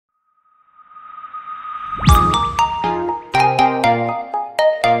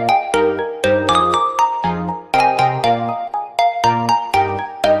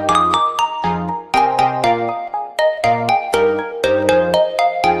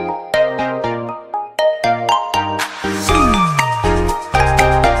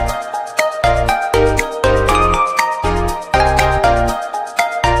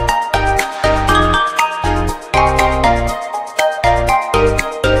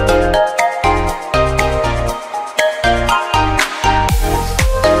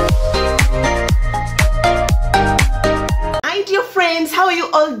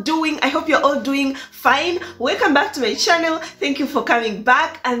online. Welcome back to my channel. Thank you for coming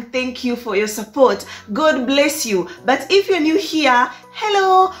back and thank you for your support. God bless you. But if you're new here,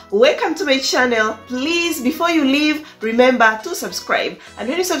 hello, welcome to my channel. Please, before you leave, remember to subscribe, and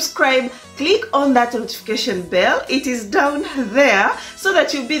when you subscribe, click on that notification bell. It is down there so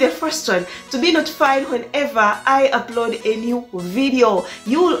that you'll be the first one to be notified whenever I upload a new video.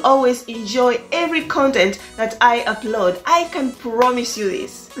 You will always enjoy every content that I upload. I can promise you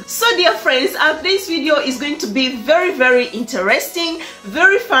this. So dear friends, today's video is going to be very interesting,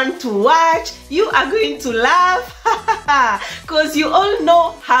 very fun to watch. You are going to laugh because you all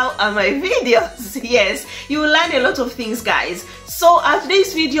know how are my videos. Yes, you will learn a lot of things, guys. So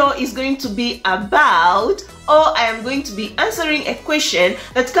today's video is going to be about, or I am going to be answering a question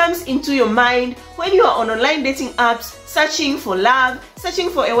that comes into your mind when you are on online dating apps searching for love, searching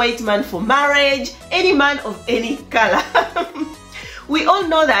for a white man for marriage, any man of any color. We all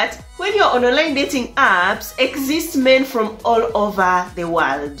know that when you're on online dating apps, exist men from all over the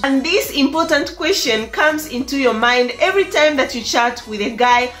world. And this important question comes into your mind every time that you chat with a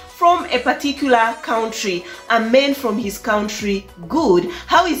guy from a particular country. A man from his country, good.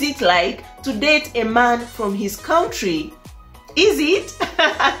 How is it like to date a man from his country? Is it?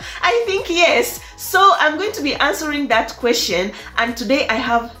 I think yes. So I'm going to be answering that question, and today I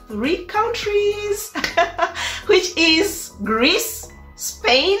have 3 countries which is Greece,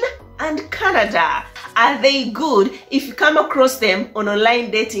 Spain and Canada. Are they good? If you come across them on online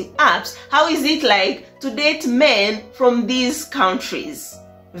dating apps, how is it like to date men from these countries?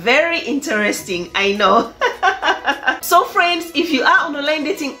 Very interesting, I know. So friends, if you are on online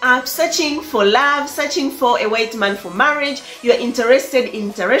dating apps searching for love, searching for a white man for marriage, you're interested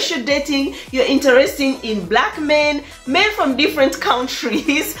in interracial dating, you're interested in black men, men from different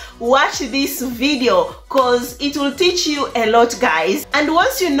countries, watch this video because it will teach you a lot, guys. And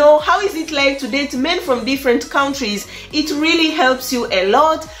once you know how is it like to date men from different countries, it really helps you a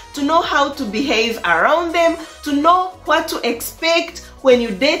lot to know how to behave around them, to know what to expect when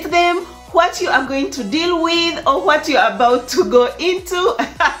you date them, what you are going to deal with, or what you're about to go into.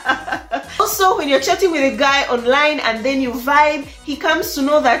 Also, when you're chatting with a guy online and then you vibe, he comes to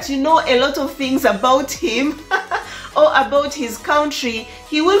know that you know a lot of things about him or about his country.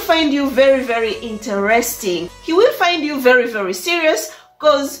 He will find you very interesting. He will find you very serious,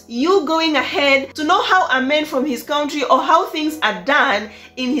 because you going ahead to know how a man from his country or how things are done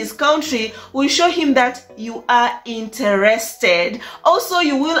in his country will show him that you are interested. Also,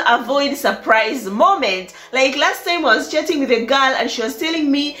 you will avoid surprise moment. Like last time I was chatting with a girl and she was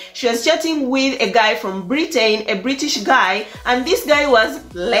telling me she was chatting with a guy from Britain, a British guy, and this guy was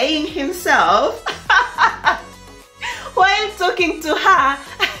playing himself while talking to her.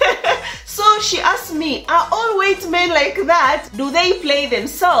 So she asked me, are all white men like that? Do they play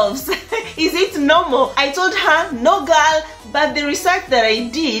themselves? Is it normal? I told her, no girl, but the research that I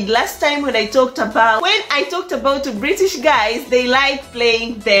did last time when I talked about British guys, they like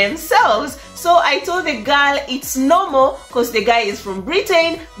playing themselves. So I told the girl it's normal because the guy is from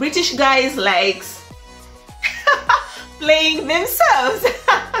Britain. British guys likes playing themselves.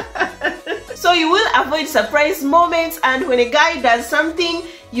 So you will avoid surprise moments, and when a guy does something,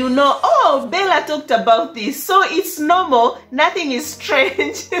 you know, oh, Bella talked about this, so it's normal, nothing is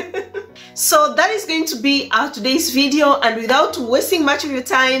strange. So that is going to be our today's video, and without wasting much of your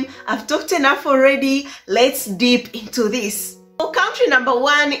time, I've talked enough already. Let's dip into this. So country number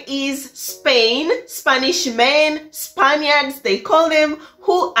 1 is Spain. Spanish men, Spaniards they call them,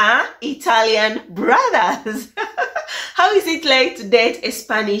 who are Italian brothers. How is it like to date a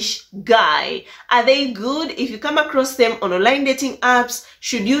Spanish guy? Are they good? If you come across them on online dating apps,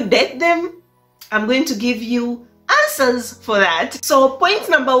 should you date them? I'm going to give you answers for that. So point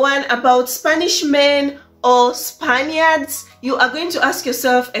number 1 about Spanish men or Spaniards, you are going to ask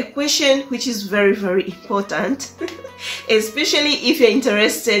yourself a question which is very important, especially if you're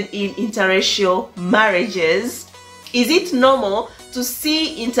interested in interracial marriages. Is it normal to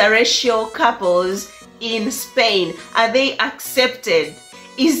see interracial couples in Spain? Are they accepted?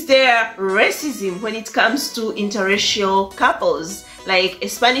 Is there racism when it comes to interracial couples, like a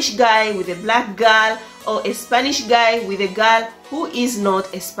Spanish guy with a black girl or a Spanish guy with a girl who is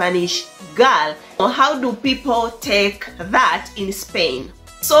not a Spanish girl? Or how do people take that in Spain?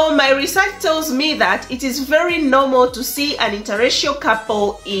 So my research tells me that it is very normal to see an interracial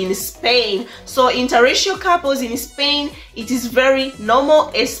couple in Spain. So interracial couples in Spain, it is very normal,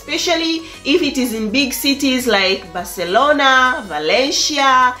 especially if it is in big cities like Barcelona,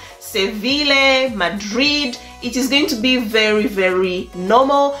 Valencia, Seville, Madrid. It is going to be very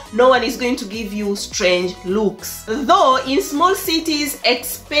normal. No one is going to give you strange looks. Though in small cities,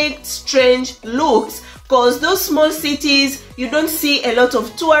 expect strange looks, because those small cities, you don't see a lot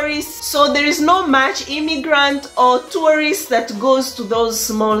of tourists, so there is not much immigrant or tourists that goes to those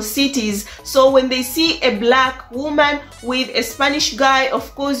small cities. So when they see a black woman with a Spanish guy,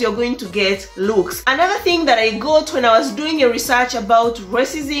 of course you're going to get looks. Another thing that I got when I was doing a research about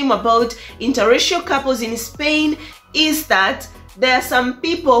racism, about interracial couples in Spain, is that there are some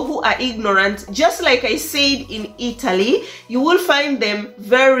people who are ignorant. Just like I said, in Italy, you will find them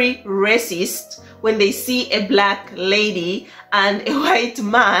very racist when they see a black lady and a white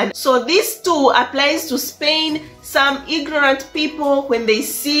man. So this too applies to Spain. Some ignorant people, when they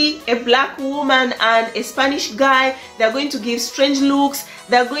see a black woman and a Spanish guy, they're going to give strange looks.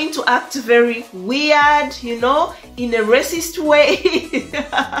 They're going to act very weird, you know, in a racist way.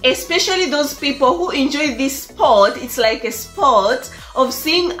 Especially those people who enjoy this sport. It's like a sport of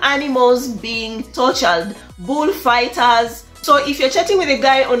seeing animals being tortured, bullfighters. So if you're chatting with a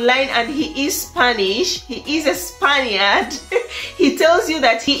guy online and he is Spanish, he is a Spaniard, he tells you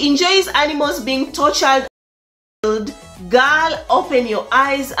that he enjoys animals being tortured. Girl, open your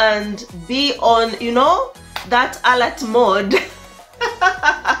eyes and be on, you know, that alert mode.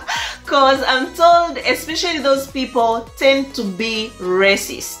 Because I'm told, especially those people tend to be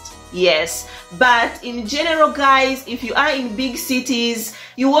racist. Yes, but in general, guys, if you are in big cities,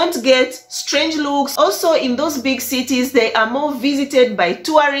 you won't get strange looks. Also, in those big cities, they are more visited by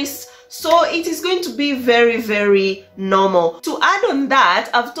tourists, so it is going to be very, very normal. To add on that,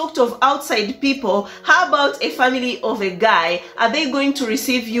 I've talked of outside people. How about a family of a guy? Are they going to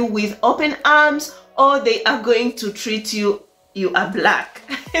receive you with open arms, or they are going to treat you are black?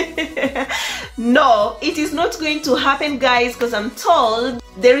 No, it is not going to happen, guys, because I'm told,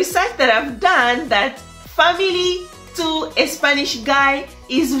 the research that I've done, that family to a Spanish guy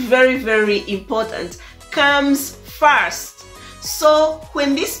is very, very important, comes first. So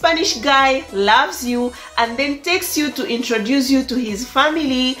when this Spanish guy loves you and then takes you to introduce you to his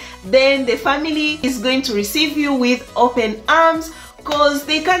family, then the family is going to receive you with open arms, because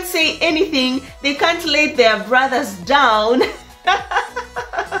they can't say anything, they can't let their brothers down.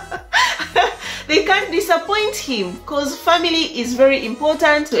 They can't disappoint him, because family is very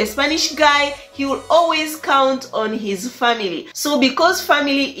important to a Spanish guy. He will always count on his family. So because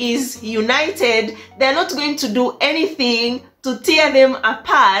family is united, they're not going to do anything to tear them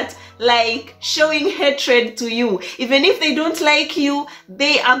apart, like showing hatred to you. Even if they don't like you,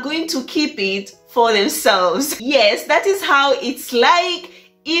 they are going to keep it for themselves. Yes, that is how it's like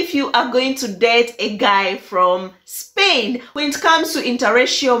if you are going to date a guy from Spain. When it comes to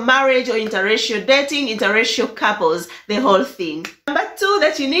interracial marriage or interracial dating, interracial couples, the whole thing. Number two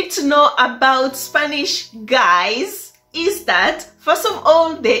that you need to know about Spanish guys is that, first of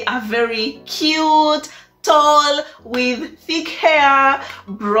all, they are very cute, tall, with thick hair,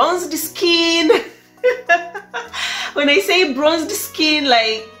 bronzed skin. When I say bronzed skin,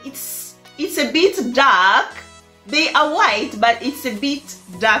 like it's a bit dark. They are white, but it's a bit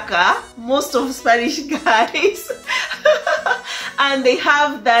darker, most of Spanish guys. And they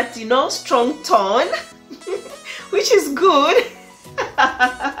have that, you know, strong tone, which is good.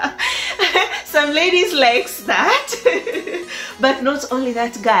 Some ladies likes that. But not only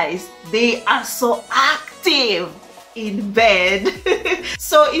that, guys, they are so active in bed.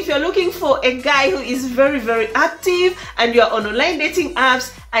 So if you're looking for a guy who is very, very active and you're on online dating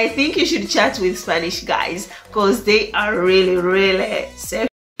apps, I think you should chat with Spanish guys, because they are really, really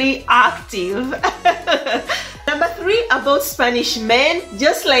sexually active. Number three about Spanish men,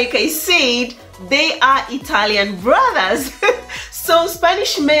 just like I said, they are Italian brothers. So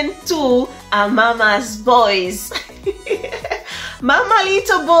Spanish men too are mama's boys. Mama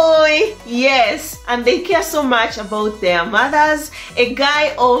little boy, yes, and they care so much about their mothers. A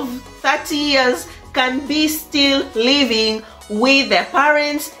guy of 30 years can be still living with their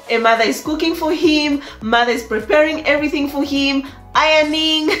parents. A mother is cooking for him, mother is preparing everything for him,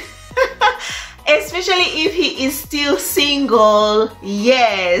 ironing. Especially if he is still single,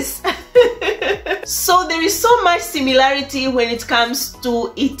 yes. So there is so much similarity when it comes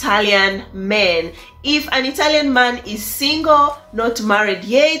to Italian men. If an Italian man is single, not married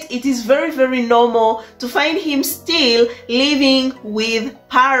yet, it is very, very normal to find him still living with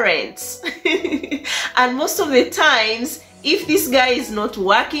parents. And most of the times, if this guy is not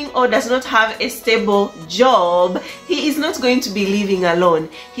working or does not have a stable job, he is not going to be living alone.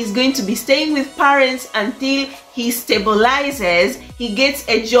 He's going to be staying with parents until he stabilizes, he gets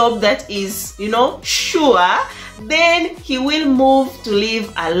a job that is, you know, sure. Then he will move to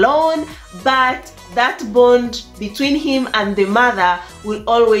live alone, but that bond between him and the mother will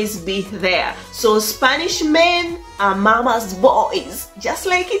always be there. So Spanish men are mama's boys, just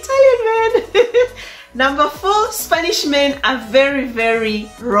like Italian men. Number 4, Spanish men are very, very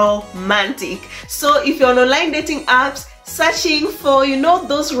romantic. So if you're on online dating apps searching for, you know,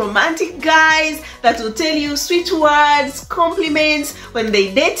 those romantic guys that will tell you sweet words, compliments when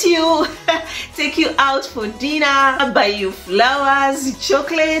they date you, take you out for dinner, buy you flowers,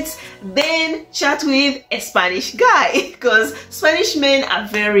 chocolates, then chat with a Spanish guy, because Spanish men are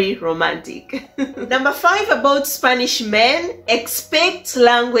very romantic. Number 5 about Spanish men, expect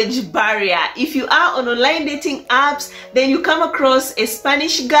language barrier. If you are on online dating apps, then you come across a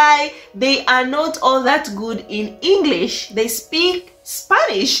Spanish guy, they are not all that good in English. They speak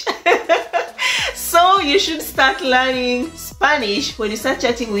Spanish. So you should start learning Spanish when you start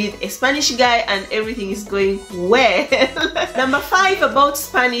chatting with a Spanish guy and everything is going well. Number 5 about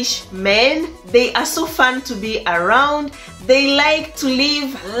Spanish men, they are so fun to be around. They like to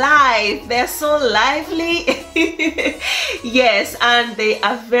live life. They're so lively. Yes, and they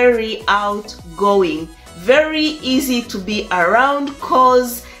are very outgoing, very easy to be around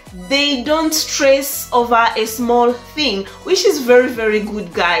because they don't stress over a small thing, which is very, very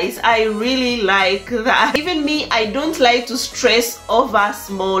good, guys. I really like that. Even me, I don't like to stress over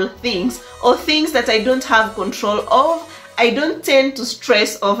small things or things that I don't have control of. I don't tend to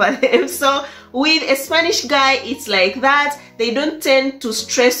stress over them. So with a Spanish guy, it's like that. They don't tend to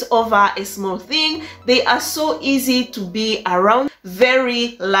stress over a small thing. They are so easy to be around,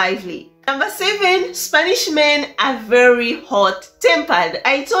 very lively. Number 7, Spanish men are very hot-tempered.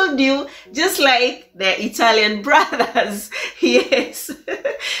 I told you, just like their Italian brothers. Yes,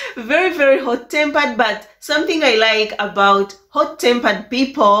 very, very hot-tempered. But something I like about hot-tempered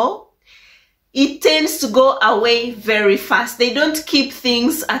people, it tends to go away very fast. They don't keep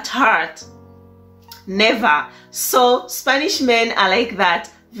things at heart. Never. So Spanish men are like that,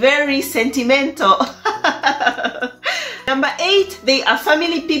 very sentimental. Number 8, they are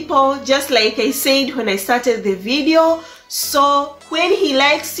family people, just like I said when I started the video. So when he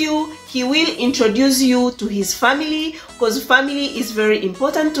likes you, he will introduce you to his family, because family is very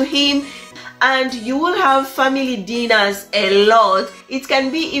important to him. And you will have family dinners a lot. It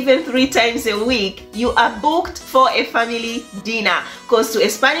can be even 3 times a week. You are booked for a family dinner, because to a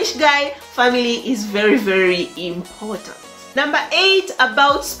Spanish guy, family is very, very important. Number 8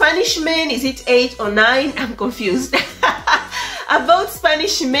 about Spanish men, is it 8 or 9? I'm confused. About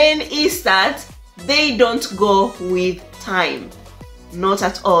Spanish men is that they don't go with time. Not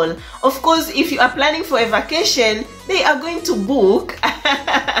at all. Of course, if you are planning for a vacation, they are going to book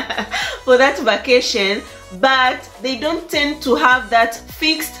for that vacation, but they don't tend to have that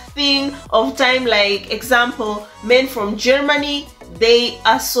fixed thing of time. Like example, men from Germany, they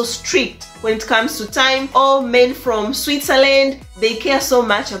are so strict when it comes to time. Or men from Switzerland, they care so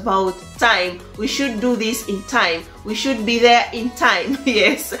much about time. We should do this in time. We should be there in time.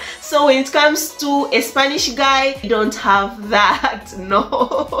 Yes. So when it comes to a Spanish guy, they don't have that.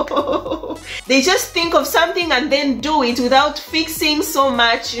 No. They just think of something and then do it without fixing so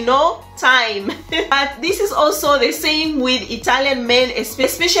much, you know, time. But this is also the same with Italian men,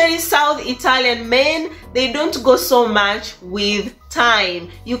 especially South Italian men. They don't go so much with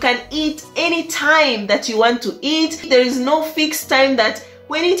time. You can eat any time that you want to eat. There is no fixed time that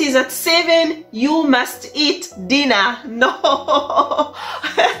when it is at 7, you must eat dinner. No.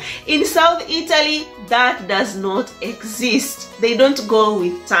 In South Italy, that does not exist. They don't go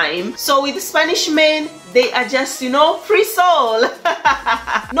with time. So with Spanish men, they are just, you know, free soul.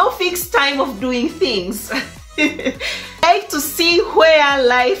 No fixed time of doing things. Like to see where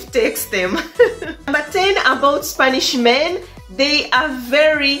life takes them. Number 10 about Spanish men, they are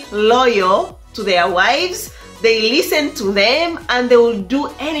very loyal to their wives. They listen to them and they will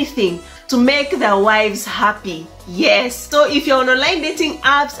do anything to make their wives happy. Yes. So if you're on online dating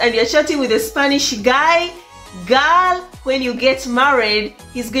apps and you're chatting with a Spanish guy, girl, when you get married,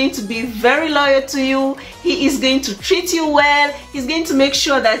 he's going to be very loyal to you. He is going to treat you well. He's going to make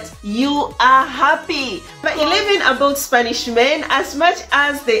sure that you are happy. But 11 about Spanish men, as much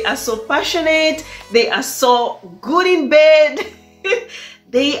as they are so passionate, they are so good in bed,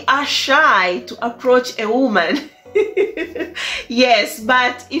 they are shy to approach a woman. Yes,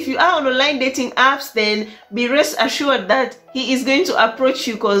 but if you are on online dating apps, then be rest assured that he is going to approach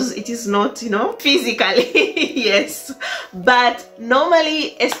you, because it is not, you know, physically. Yes, but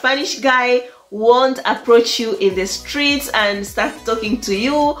normally a Spanish guy won't approach you in the streets and start talking to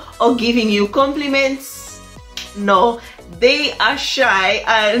you or giving you compliments. No, they are shy.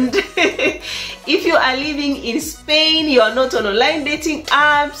 And if you are living in Spain, you are not on online dating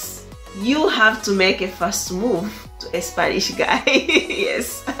apps, you have to make a first move to a Spanish guy.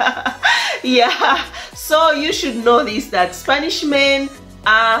 Yes. Yeah, so you should know this, that Spanish men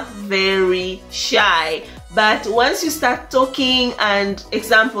are very shy. But once you start talking, and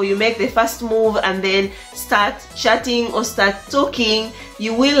example, you make the first move and then start chatting or start talking,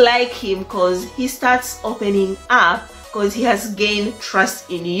 you will like him because he starts opening up because he has gained trust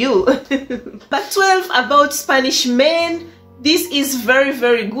in you. But 12, about Spanish men. This is very,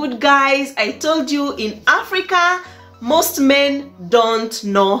 very good, guys. I told you in Africa, most men don't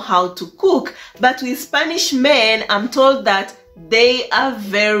know how to cook. But with Spanish men, I'm told that they are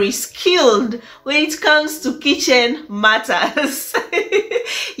very skilled when it comes to kitchen matters.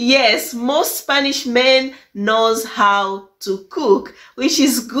 Yes, most Spanish men knows how to cook, which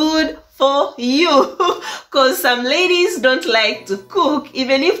is good for you, because some ladies don't like to cook.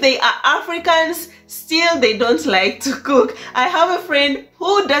 Even if they are Africans, still they don't like to cook. I have a friend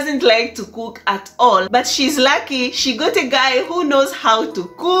who doesn't like to cook at all, but she's lucky she got a guy who knows how to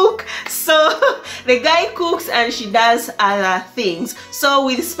cook. So the guy cooks and she does other things. So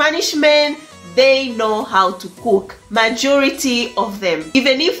with Spanish men, they know how to cook, majority of them,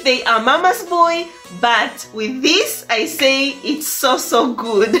 even if they are mama's boy. But with this, I say it's so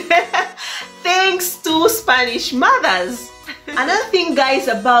good. Thanks to Spanish mothers. Another thing, guys,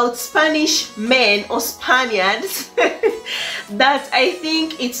 about Spanish men or Spaniards that I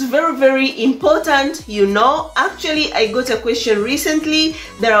think it's very, very important, you know. Actually, I got a question recently.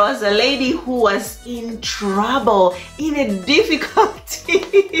 There was a lady who was in trouble, in a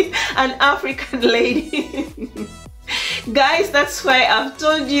difficulty, an African lady. Guys, that's why I've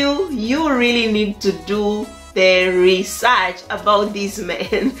told you, you really need to do the research about these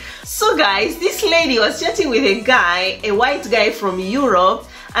men. So guys, this lady was chatting with a guy, a white guy from Europe,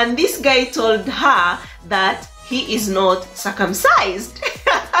 and this guy told her that he is not circumcised.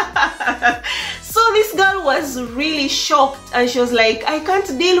 So this girl was really shocked and she was like, I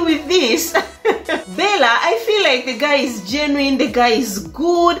can't deal with this. Bella, I feel like the guy is genuine, the guy is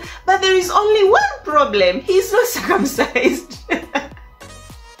good, but there is only one problem. He's not circumcised.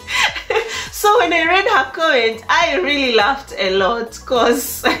 So when I read her comment, I really laughed a lot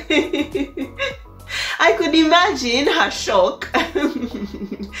because I could imagine her shock.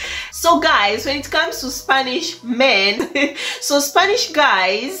 So guys, when it comes to Spanish men, so Spanish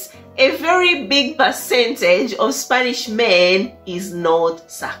guys, a very big percentage of Spanish men is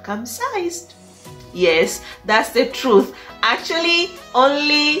not circumcised. Yes, that's the truth. Actually,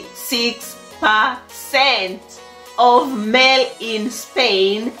 only 6% of male in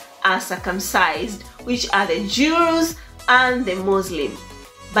Spain are circumcised, which are the Jews and the Muslim,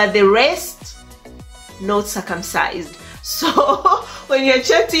 but the rest not circumcised. So when you're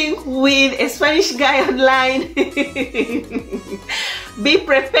chatting with a Spanish guy online, be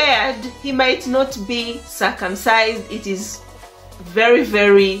prepared, he might not be circumcised. It is very,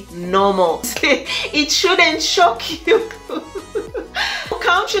 very normal. It shouldn't shock you.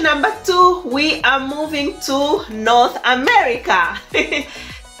 Country number 2, we are moving to North America.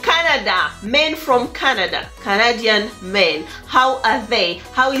 Canada, men from Canada, Canadian men. How are they?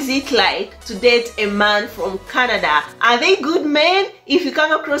 How is it like to date a man from Canada? Are they good men if you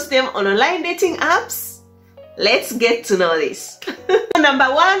come across them on online dating apps? Let's get to know this.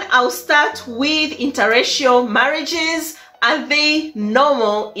 Number 1, I'll start with interracial marriages. Are they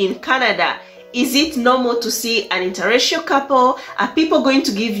normal in Canada? Is it normal to see an interracial couple? Are people going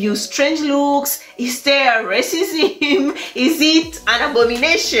to give you strange looks? Is there racism? Is it an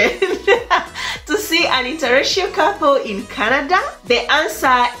abomination to see an interracial couple in Canada? The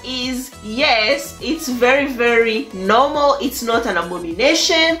answer is yes, it's very, very normal. It's not an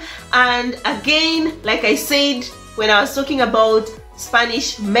abomination. And again, like I said, when I was talking about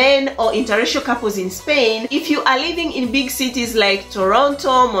Spanish men or interracial couples in Spain, if you are living in big cities like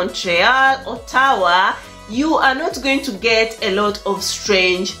Toronto, Montreal, Ottawa, you are not going to get a lot of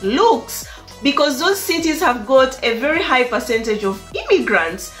strange looks because those cities have got a very high percentage of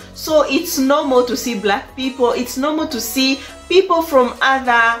immigrants. So it's normal to see black people, it's normal to see people from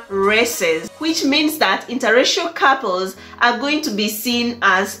other races, which means that interracial couples are going to be seen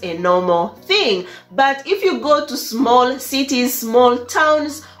as a normal thing. But if you go to small cities, small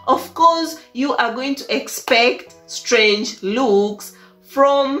towns, of course you are going to expect strange looks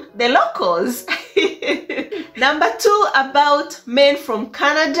from the locals. Number 2, about men from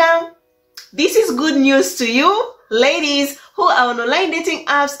Canada. This is good news to you, ladies who are on online dating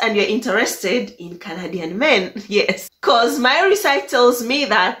apps and you're interested in Canadian men. Yes, because my research tells me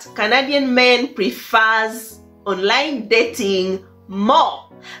that Canadian men prefers online dating more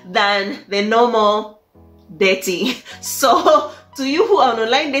than the normal dating. So to you who are on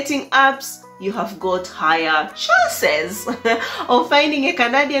online dating apps, you have got higher chances of finding a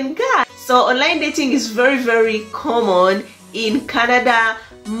Canadian guy. So online dating is very, very common in Canada,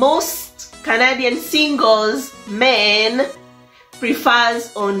 most Canadian singles men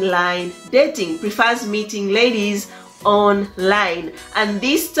prefers online dating, prefers meeting ladies online, and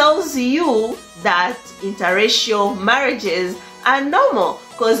this tells you that interracial marriages are normal,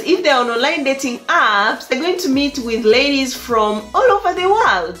 because if they're on online dating apps, they're going to meet with ladies from all over the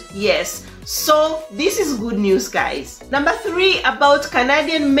world. Yes, so this is good news, guys. Number 3 about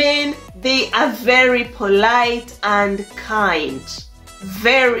Canadian men, they are very polite and kind.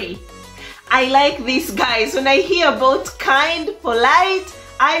 Very. I like this, guys. When I hear about kind, polite,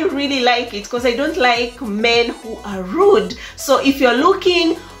 I really like it, because I don't like men who are rude. So if you're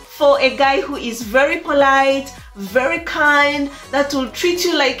looking for a guy who is very polite, very kind, that will treat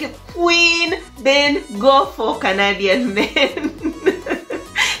you like a queen, then go for Canadian men.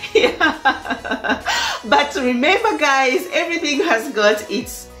 Yeah. But remember, guys, everything has got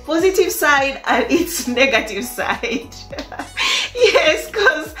its positive side and its negative side. Yes,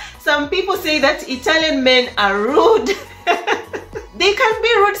 because some people say that Italian men are rude. They can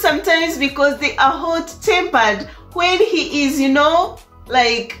be rude sometimes because they are hot-tempered. When he is, you know,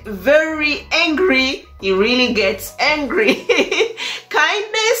 like very angry, he really gets angry.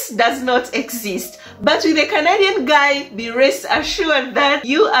 Kindness does not exist. But with a Canadian guy, be rest assured that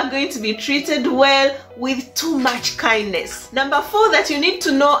you are going to be treated well with too much kindness. Number 4 that you need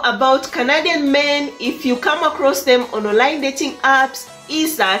to know about Canadian men, if you come across them on online dating apps,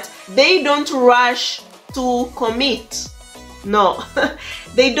 is that they don't rush to commit. No,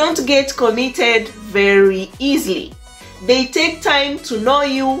 they don't get committed very easily. They take time to know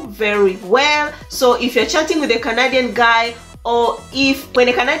you very well. So if you're chatting with a Canadian guy, or if when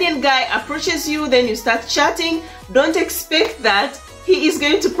a Canadian guy approaches you, then you start chatting, don't expect that he is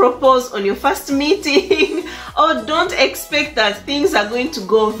going to propose on your first meeting, or don't expect that things are going to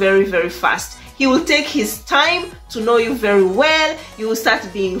go very, very fast. He will take his time to know you very well. You will start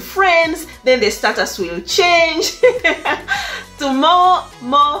being friends, then the status will change to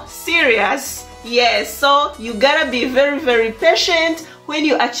more serious. Yes, so you gotta be very, very patient when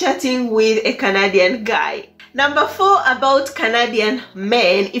you are chatting with a Canadian guy. Number 4 about Canadian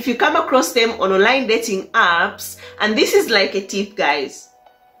men, if you come across them on online dating apps, and this is like a tip, guys.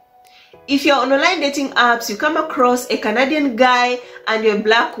 If you're on online dating apps, you come across a Canadian guy and you're a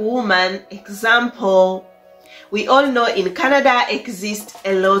black woman, example, we all know in Canada exists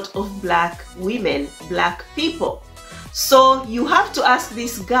a lot of black women, black people. So you have to ask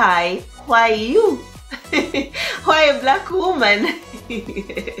this guy, why you? Why a black woman?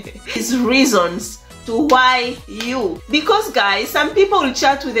 His reasons to why you. Because, guys, some people will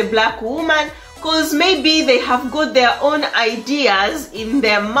chat with a black woman because maybe they have got their own ideas in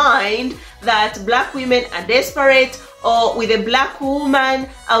their mind that black women are desperate, or with a black woman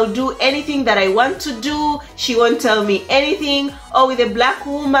I'll do anything that I want to do, she won't tell me anything, or with a black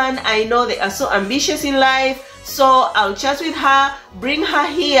woman I know they are so ambitious in life, so I'll chat with her, bring her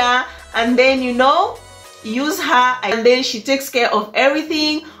here, and then, you know, use her and then she takes care of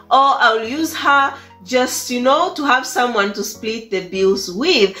everything, or I'll use her just, you know, to have someone to split the bills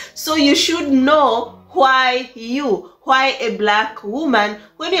with. So you should know why a black woman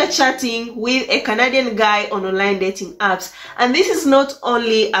when you're chatting with a Canadian guy on online dating apps. And this is not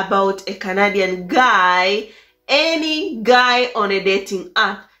only about a Canadian guy, any guy on a dating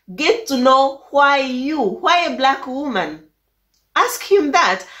app. Get to know why a black woman. Ask him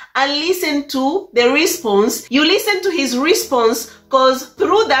that and listen to the response. You listen to his response, because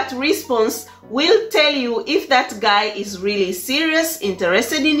through that response will tell you if that guy is really serious,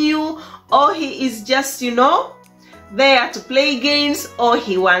 interested in you, or he is just, you know, there to play games, or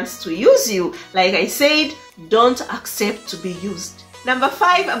he wants to use you. Like I said, don't accept to be used. Number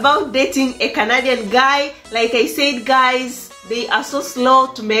 5 about dating a Canadian guy. Like I said, guys, they are so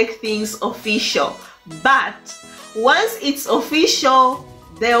slow to make things official. But once it's official,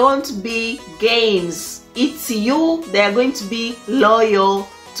 there won't be games. It's you, they are going to be loyal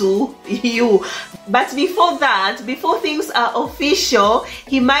to you. But before that, before things are official,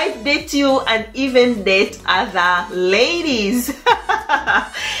 he might date you and even date other ladies.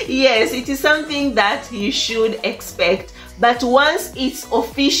 Yes, it is something that you should expect. But once it's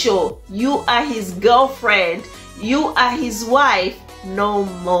official, you are his girlfriend, you are his wife, no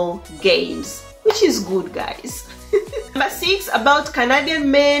more games, which is good, guys. Number 6 about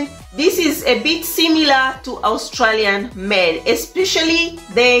Canadian men. This is a bit similar to Australian men, especially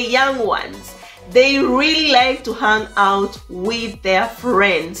the young ones. They really like to hang out with their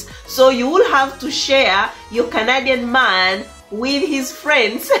friends. So you will have to share your Canadian man with his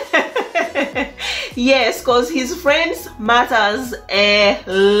friends. Yes, because his friends matters a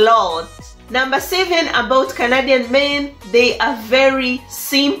lot. Number 7 about Canadian men, they are very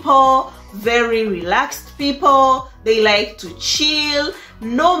simple, very relaxed people. They like to chill,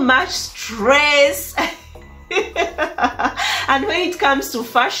 no much stress. And when it comes to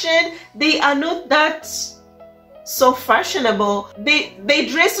fashion, they are not that so fashionable. They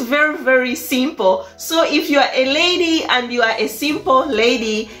dress very, very simple. So if you are a lady and you are a simple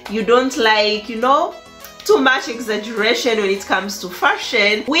lady, you don't like, you know, too much exaggeration when it comes to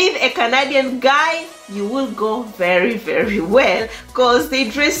fashion, with a Canadian guy you will go very, very well, because they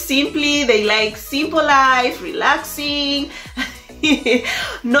dress simply, they like simple life, relaxing,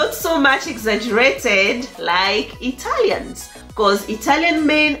 not so much exaggerated like Italians, because Italian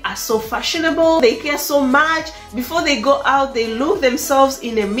men are so fashionable. They care so much. Before they go out, they look themselves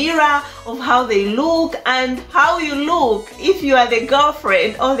in a mirror of how they look and how you look. If you are the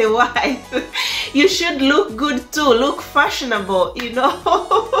girlfriend or the wife, you should look good too, look fashionable, you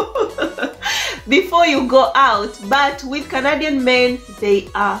know, before you go out. But with Canadian men, they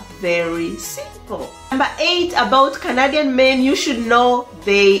are very simple. Number 8 about Canadian men, you should know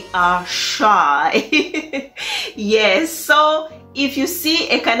they are shy. Yes, so if you see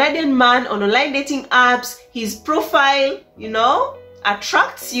a Canadian man on online dating apps, his profile, you know,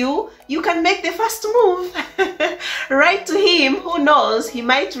 attracts you, you can make the first move. Write to him. Who knows, he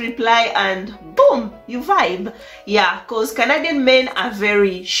might reply and boom, you vibe. Yeah, because Canadian men are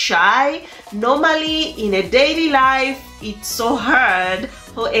very shy. Normally in a daily life, it's so hard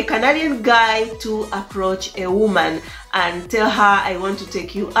for a Canadian guy to approach a woman and tell her, I want to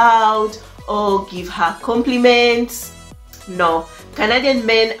take you out, or give her compliments. No, Canadian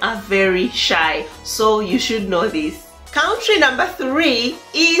men are very shy, so you should know this. Country number 3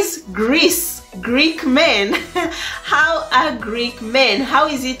 is Greece. Greek men. How are Greek men? How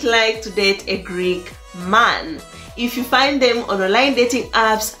is it like to date a Greek man? If you find them on online dating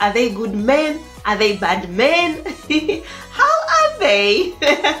apps, are they good men? Are they bad men? How are they?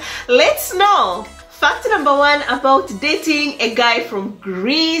 Let's know. Fact number 1 about dating a guy from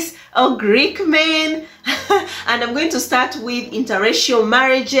Greece or Greek men. And I'm going to start with interracial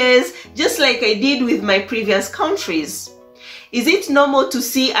marriages, just like I did with my previous countries. Is it normal to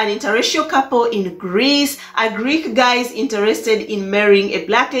see an interracial couple in Greece? Are Greek guys interested in marrying a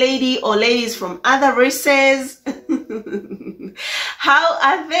black lady or ladies from other races? How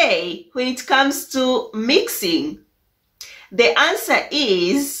are they when it comes to mixing? The answer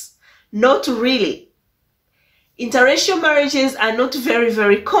is not really. Interracial marriages are not very,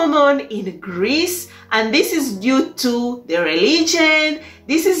 very common in Greece, and this is due to the religion,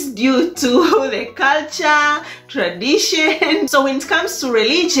 this is due to the culture, tradition. So when it comes to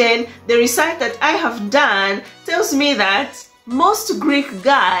religion, the research that I have done tells me that most Greek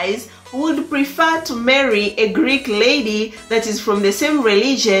guys would prefer to marry a Greek lady that is from the same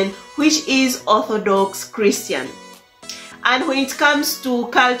religion, which is Orthodox Christian. And when it comes to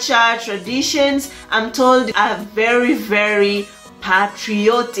culture, traditions, I'm told are very, very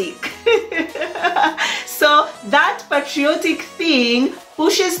patriotic. So that patriotic thing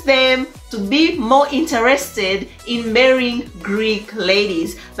pushes them to be more interested in marrying Greek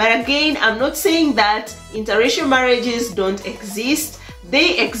ladies. But again, I'm not saying that interracial marriages don't exist.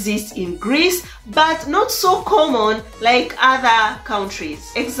 They exist in Greece, but not so common like other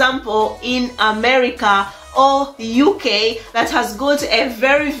countries. Example, in America or the UK, that has got a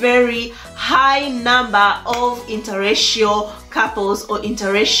very, very high number of interracial couples or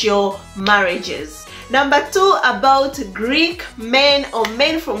interracial marriages. Number 2 about Greek men or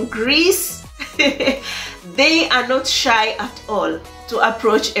men from Greece. They are not shy at all to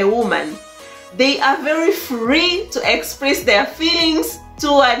approach a woman. They are very free to express their feelings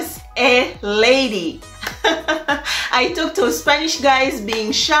towards a lady. I talked of Spanish guys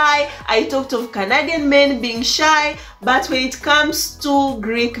being shy, I talked of Canadian men being shy, but when it comes to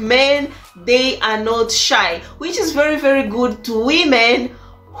Greek men, they are not shy, which is very, very good to women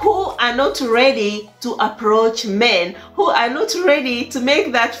who are not ready to approach men, who are not ready to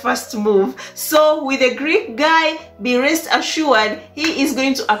make that first move. So with a Greek guy, be rest assured, he is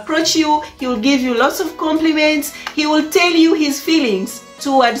going to approach you, he will give you lots of compliments, he will tell you his feelings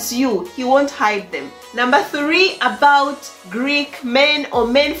towards you, he won't hide them. Number 3 about Greek men or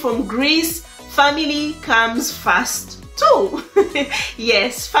men from Greece, family comes first too.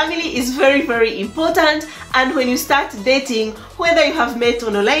 Yes, family is very, very important, and when you start dating, whether you have met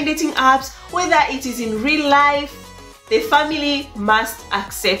on online dating apps, whether it is in real life, the family must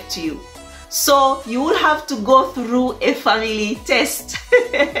accept you. So you will have to go through a family test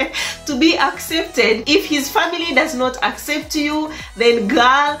to be accepted. If his family does not accept you, then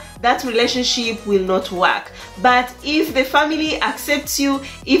girl, that relationship will not work. But if the family accepts you,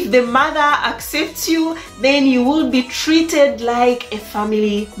 if the mother accepts you, then you will be treated like a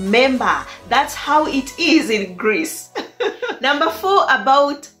family member. That's how it is in Greece. Number 4,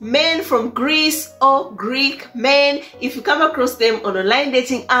 about men from Greece or Greek men. If you come across them on online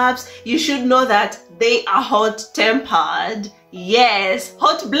dating apps, you should know that they are hot-tempered. Yes,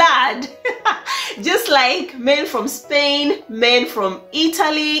 hot blood. Just like men from Spain, men from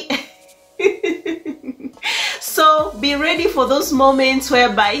Italy. So be ready for those moments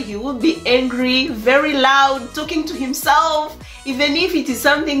whereby he will be angry, very loud, talking to himself. Even if it is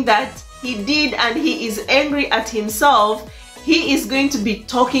something that he did and he is angry at himself, he is going to be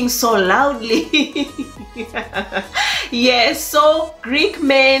talking so loudly. Yes, so Greek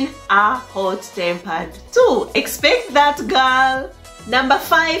men are hot-tempered too. Expect that, girl. Number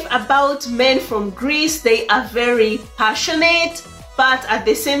 5, about men from Greece. They are very passionate, but at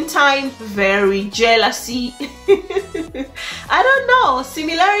the same time very jealousy. I don't know,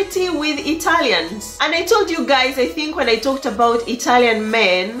 similarity with Italians. And I told you guys, I think when I talked about Italian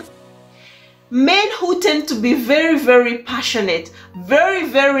men who tend to be very, very passionate, very,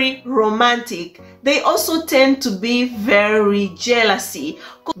 very romantic, they also tend to be very jealousy,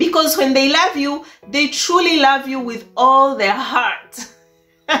 because when they love you, they truly love you with all their heart.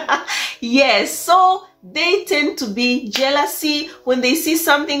 Yes, so they tend to be jealousy. When they see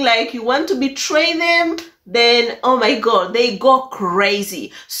something like you want to betray them, then oh my god, they go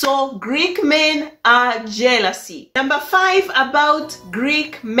crazy. So Greek men are jealousy. Number 5, about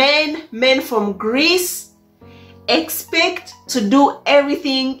Greek men from Greece. Expect to do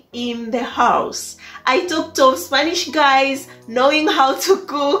everything in the house. I talked to Spanish guys knowing how to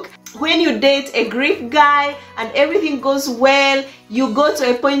cook. When you date a Greek guy and everything goes well, you go to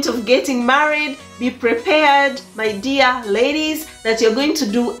a point of getting married, be prepared, my dear ladies, that you're going to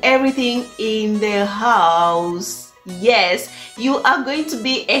do everything in the house. Yes, you are going to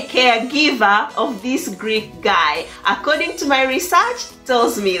be a caregiver of this Greek guy. According to my research,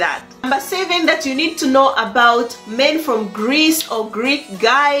 tells me that. Number 7 that you need to know about men from Greece or Greek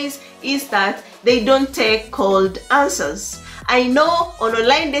guys is that they don't take cold answers. I know on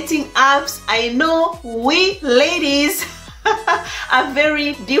online dating apps, I know we ladies are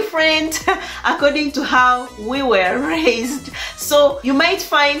very different according to how we were raised. So you might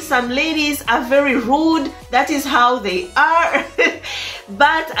find some ladies are very rude. That is how they are.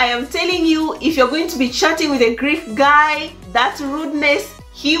 But I am telling you, if you're going to be chatting with a Greek guy, that rudeness,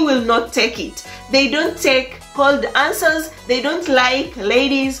 he will not take it. They don't take cold answers. They don't like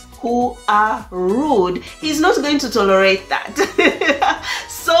ladies who are rude. He's not going to tolerate that.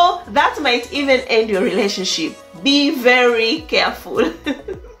 So that might even end your relationship. Be very careful.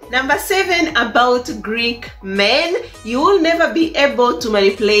 Number 7, about Greek men. You will never be able to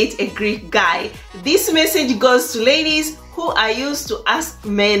manipulate a Greek guy. This message goes to ladies who are used to ask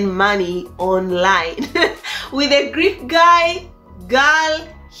men money online. With a Greek guy, girl,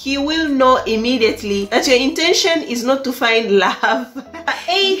 he will know immediately that your intention is not to find love.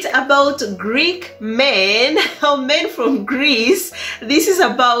 8, about Greek men or men from Greece. This is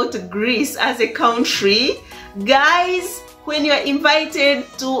about Greece as a country. Guys, when you are invited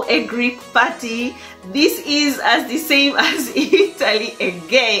to a Greek party, this is as the same as Italy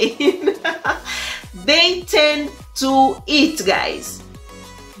again. They tend to eat, guys.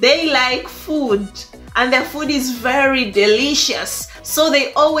 They like food and their food is very delicious. So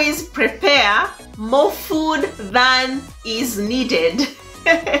they always prepare more food than is needed.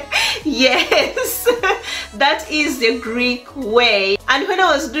 Yes, that is the Greek way. And when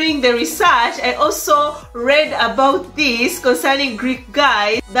I was doing the research, I also read about this concerning Greek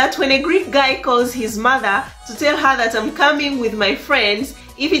guys, that when a Greek guy calls his mother to tell her that I'm coming with my friends,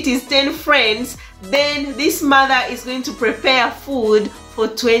 if it is 10 friends, then this mother is going to prepare food for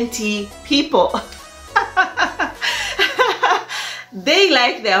 20 people. They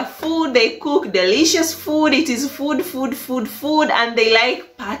like their food, they cook delicious food, it is food, and they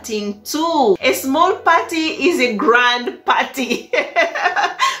like partying too. A small party is a grand party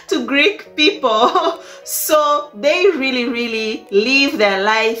to Greek people. So they really live their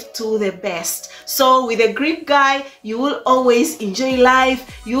life to the best. So with a Greek guy, you will always enjoy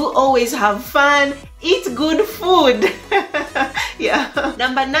life, you will always have fun, eat good food. Yeah.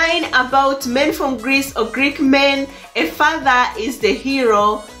 Number 9, about men from Greece or Greek men. A father is the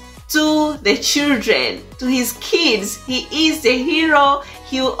hero to the children, to his kids. He is the hero.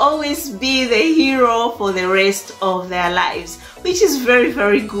 He will always be the hero for the rest of their lives, which is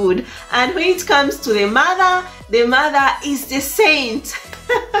very good. And when it comes to the mother is the saint.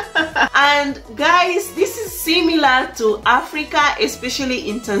 And guys, this is similar to Africa, especially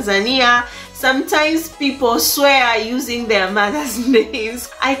in Tanzania. Sometimes people swear using their mother's names.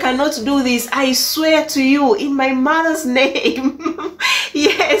 I cannot do this. I swear to you in my mother's name.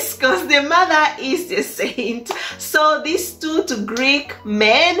 Yes, because the mother is the saint. So these two to Greek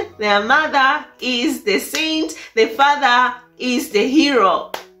men, their mother is the saint, the father is the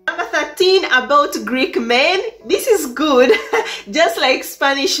hero. Number 13, about Greek men. This is good. Just like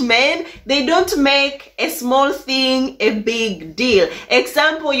Spanish men, they don't make a small thing a big deal.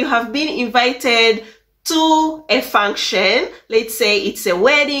 Example, you have been invited to a function. Let's say it's a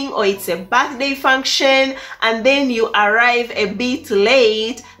wedding or it's a birthday function, and then you arrive a bit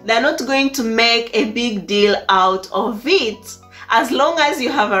late. They're not going to make a big deal out of it. As long as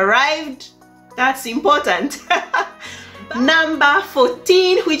you have arrived, that's important. Number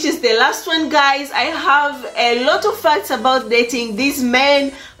 14, which is the last one, guys. I have a lot of facts about dating these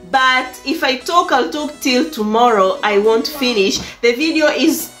men, but if I talk, I'll talk till tomorrow. I won't finish. The video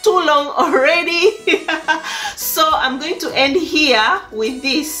is too long already. So I'm going to end here with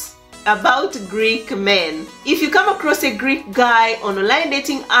this about Greek men. If you come across a Greek guy on online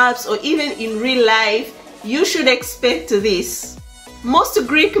dating apps or even in real life, you should expect this. Most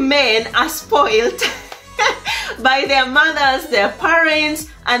Greek men are spoiled by their mothers, their parents,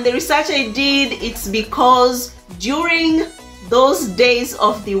 and the research I did, it's because during those days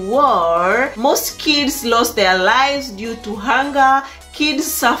of the war, most kids lost their lives due to hunger. Kids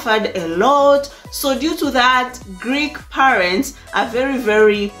suffered a lot. So due to that, Greek parents are very,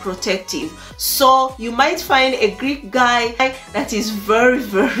 very protective. So you might find a Greek guy that is very,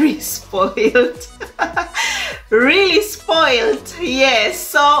 very spoiled. Really spoiled. Yes,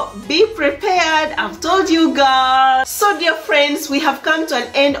 so be prepared. I've told you guys. So dear friends, we have come to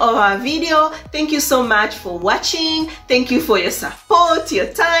an end of our video. Thank you so much for watching. Thank you for your support, your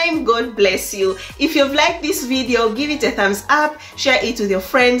time. God bless you. If you've liked this video, give it a thumbs up, share it with your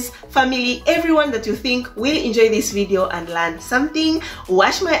friends, family, everyone that you think will enjoy this video and learn something.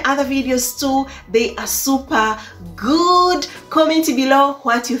 Watch my other videos too. They are super good. Comment below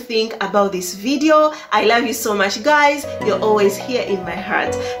what you think about this video. I love you so much, guys. You're always here in my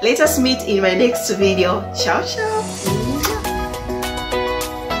heart. Let us meet in my next video. Ciao, ciao.